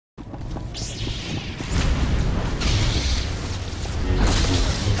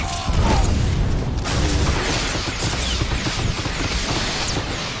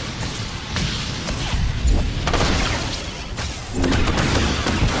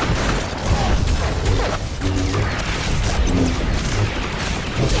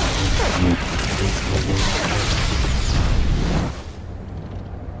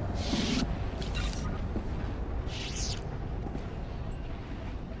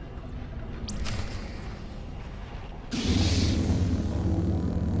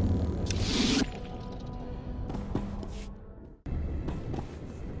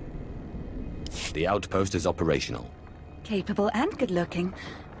The outpost is operational. Capable and good-looking.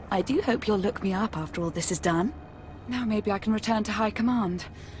 I do hope you'll look me up after all this is done. Now maybe I can return to High Command.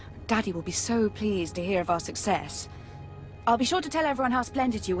 Daddy will be so pleased to hear of our success. I'll be sure to tell everyone how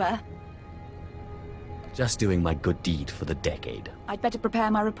splendid you were. Just doing my good deed for the decade. I'd better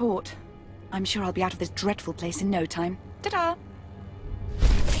prepare my report. I'm sure I'll be out of this dreadful place in no time. Ta-ta!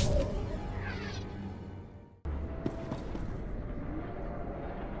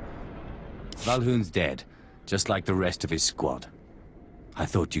 Valhoon's dead, just like the rest of his squad. I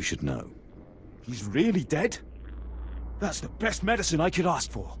thought you should know. He's really dead? That's the best medicine I could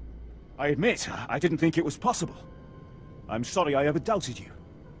ask for. I admit, I didn't think it was possible. I'm sorry I ever doubted you.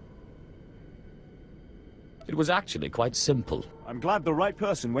 It was actually quite simple. I'm glad the right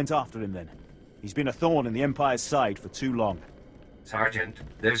person went after him then. He's been a thorn in the Empire's side for too long. Sergeant,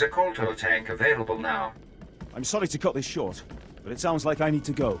 there's a Kolto tank available now. I'm sorry to cut this short, but it sounds like I need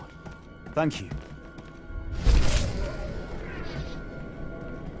to go. Thank you.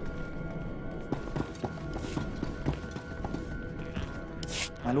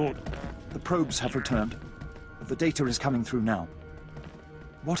 My lord, the probes have returned. The data is coming through now.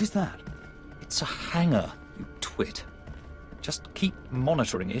 What is that? It's a hangar, you twit. Just keep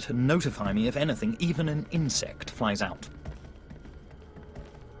monitoring it and notify me if anything, even an insect, flies out.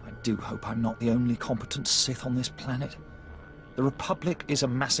 I do hope I'm not the only competent Sith on this planet. The Republic is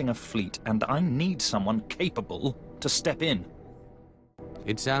amassing a fleet, and I need someone capable to step in.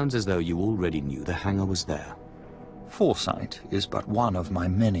 It sounds as though you already knew the hangar was there. Foresight is but one of my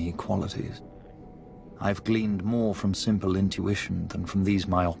many qualities. I've gleaned more from simple intuition than from these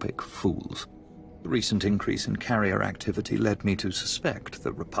myopic fools. The recent increase in carrier activity led me to suspect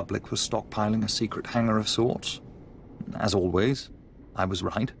the Republic was stockpiling a secret hangar of sorts. As always, I was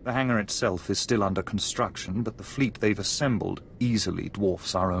right. The hangar itself is still under construction, but the fleet they've assembled easily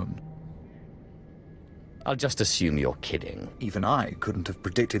dwarfs our own. I'll just assume you're kidding. Even I couldn't have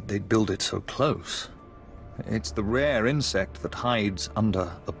predicted they'd build it so close. It's the rare insect that hides under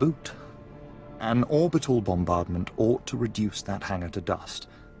a boot. An orbital bombardment ought to reduce that hangar to dust.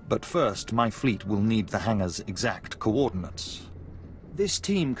 But first, my fleet will need the hangar's exact coordinates. This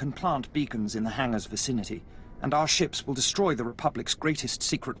team can plant beacons in the hangar's vicinity, and our ships will destroy the Republic's greatest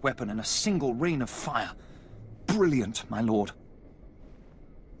secret weapon in a single rain of fire. Brilliant, my lord.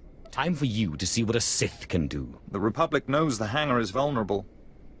 Time for you to see what a Sith can do. The Republic knows the hangar is vulnerable,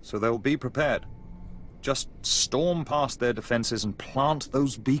 so they'll be prepared. Just storm past their defenses and plant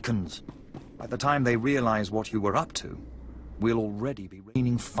those beacons. By the time they realize what you were up to, we'll already be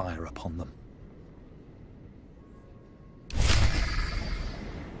raining fire upon them.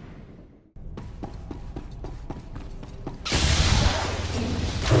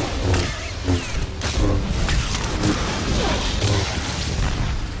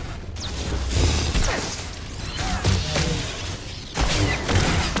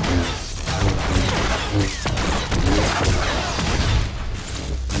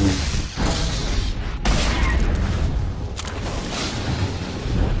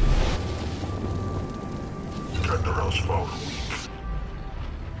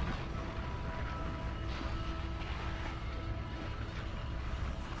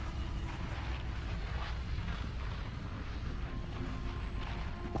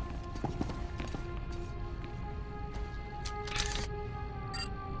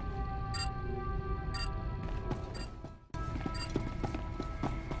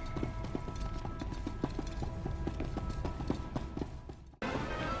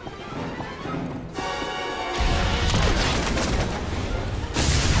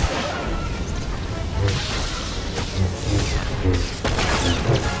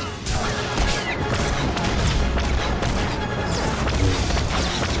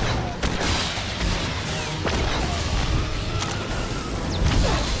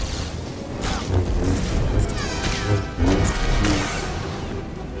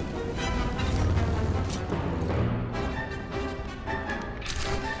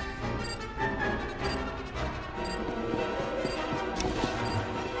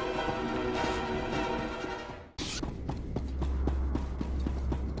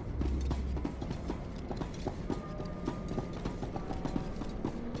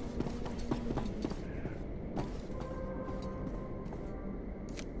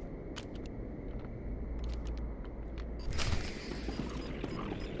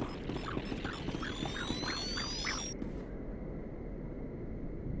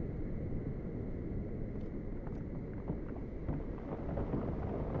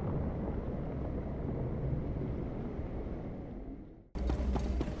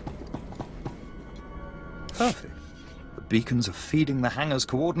 Perfect. The beacons are feeding the hangar's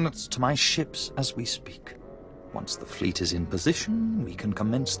coordinates to my ships as we speak. Once the fleet is in position, we can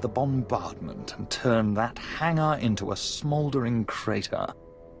commence the bombardment and turn that hangar into a smoldering crater.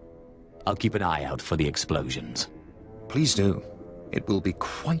 I'll keep an eye out for the explosions. Please do. It will be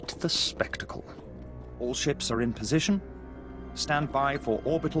quite the spectacle. All ships are in position. Stand by for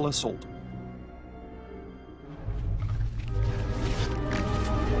orbital assault.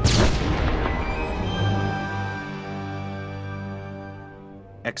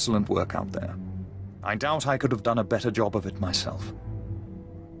 Excellent work out there. I doubt I could have done a better job of it myself.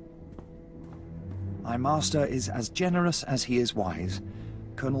 My master is as generous as he is wise.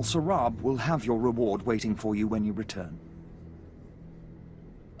 Colonel Sarab will have your reward waiting for you when you return.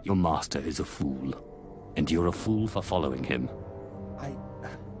 Your master is a fool, and you're a fool for following him. I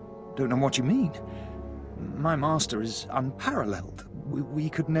don't know what you mean. My master is unparalleled. We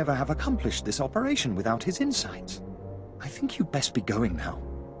could never have accomplished this operation without his insights. I think you'd best be going now.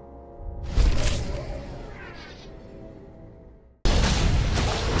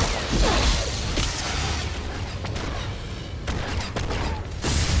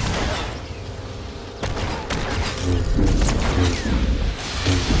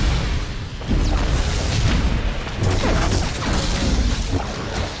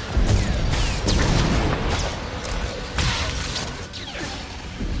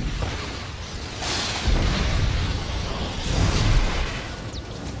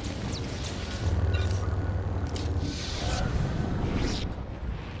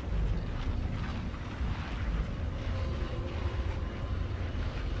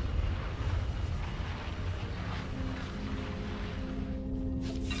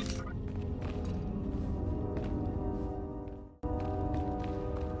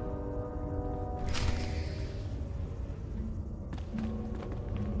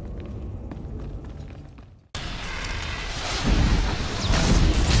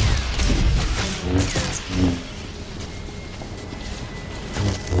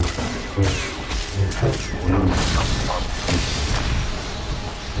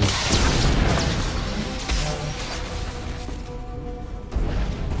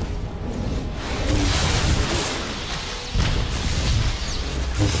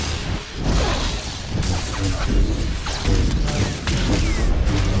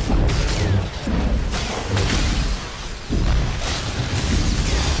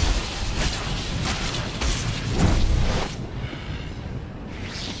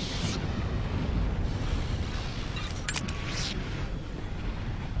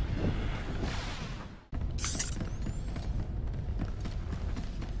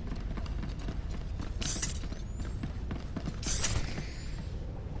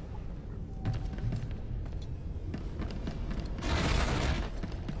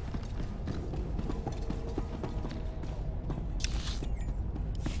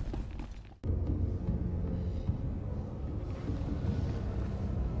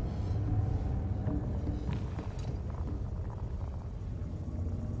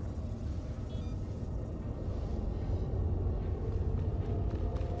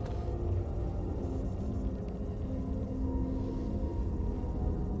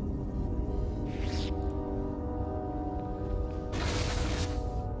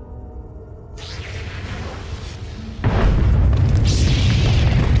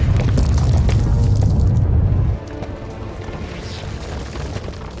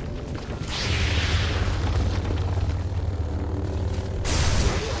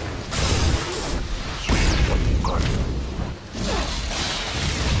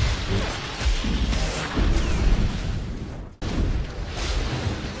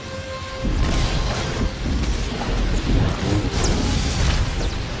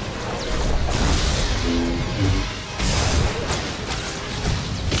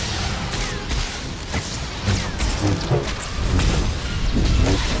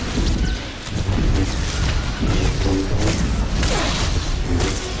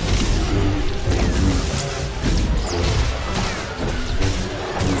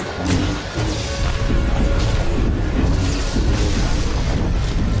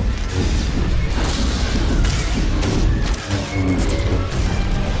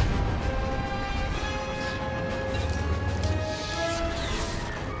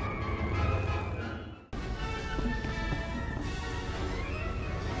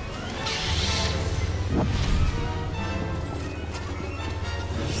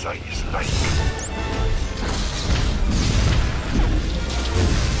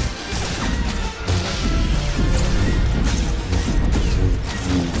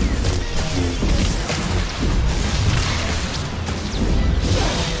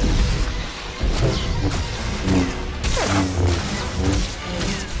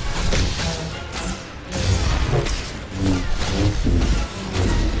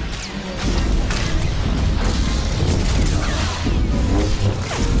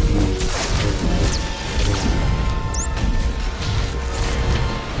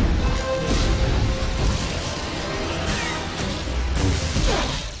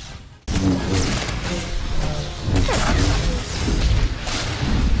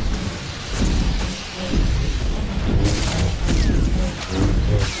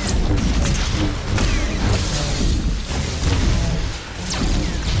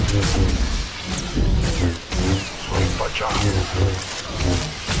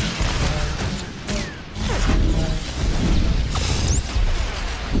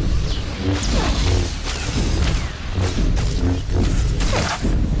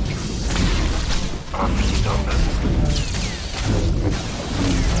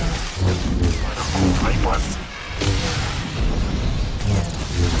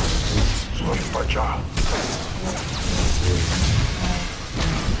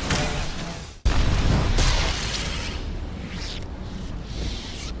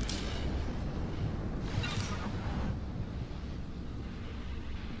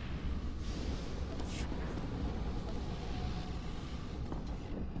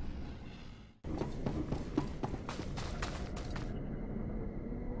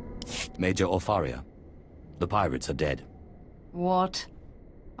 Major Orfaria, the pirates are dead. What?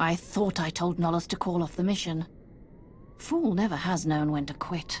 I thought I told Nolus to call off the mission. Fool never has known when to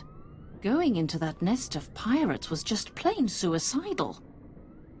quit. Going into that nest of pirates was just plain suicidal.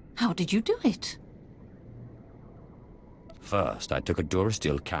 How did you do it? First, I took a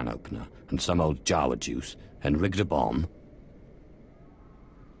Durasteel can opener and some old Jawa juice and rigged a bomb.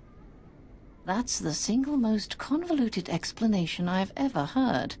 That's the single most convoluted explanation I've ever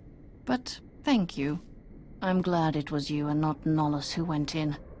heard. But thank you. I'm glad it was you and not Nolus who went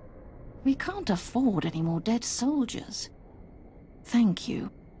in. We can't afford any more dead soldiers. Thank you.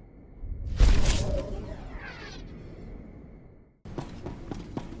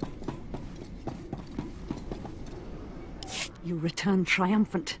 You return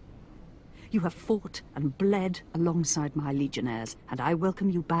triumphant. You have fought and bled alongside my legionnaires, and I welcome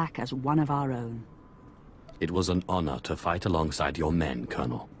you back as one of our own. It was an honor to fight alongside your men,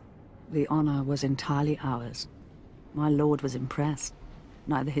 Colonel. The honor was entirely ours. My lord was impressed.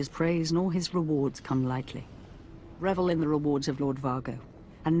 Neither his praise nor his rewards come lightly. Revel in the rewards of Lord Vargo,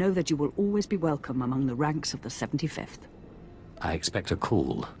 and know that you will always be welcome among the ranks of the 75th. I expect a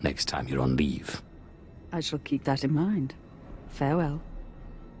call next time you're on leave. I shall keep that in mind. Farewell.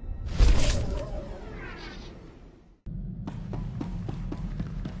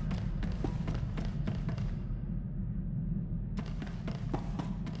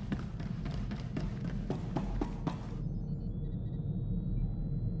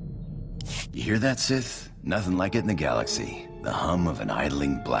 You hear that, Sith? Nothing like it in the galaxy. The hum of an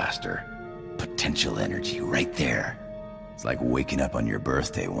idling blaster. Potential energy right there. It's like waking up on your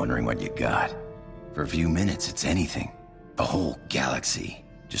birthday wondering what you got. For a few minutes, it's anything. A whole galaxy,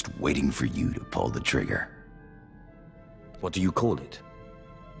 just waiting for you to pull the trigger. What do you call it?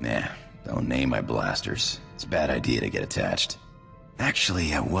 Nah, don't name my blasters. It's a bad idea to get attached.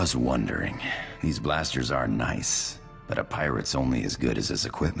 Actually, I was wondering. These blasters are nice, but a pirate's only as good as his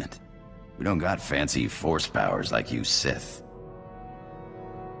equipment. We don't got fancy force powers like you Sith.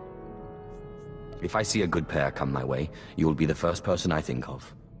 If I see a good pair come my way, you will be the first person I think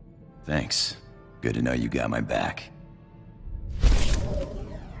of. Thanks. Good to know you got my back.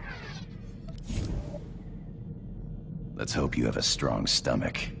 Let's hope you have a strong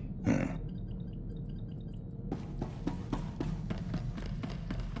stomach.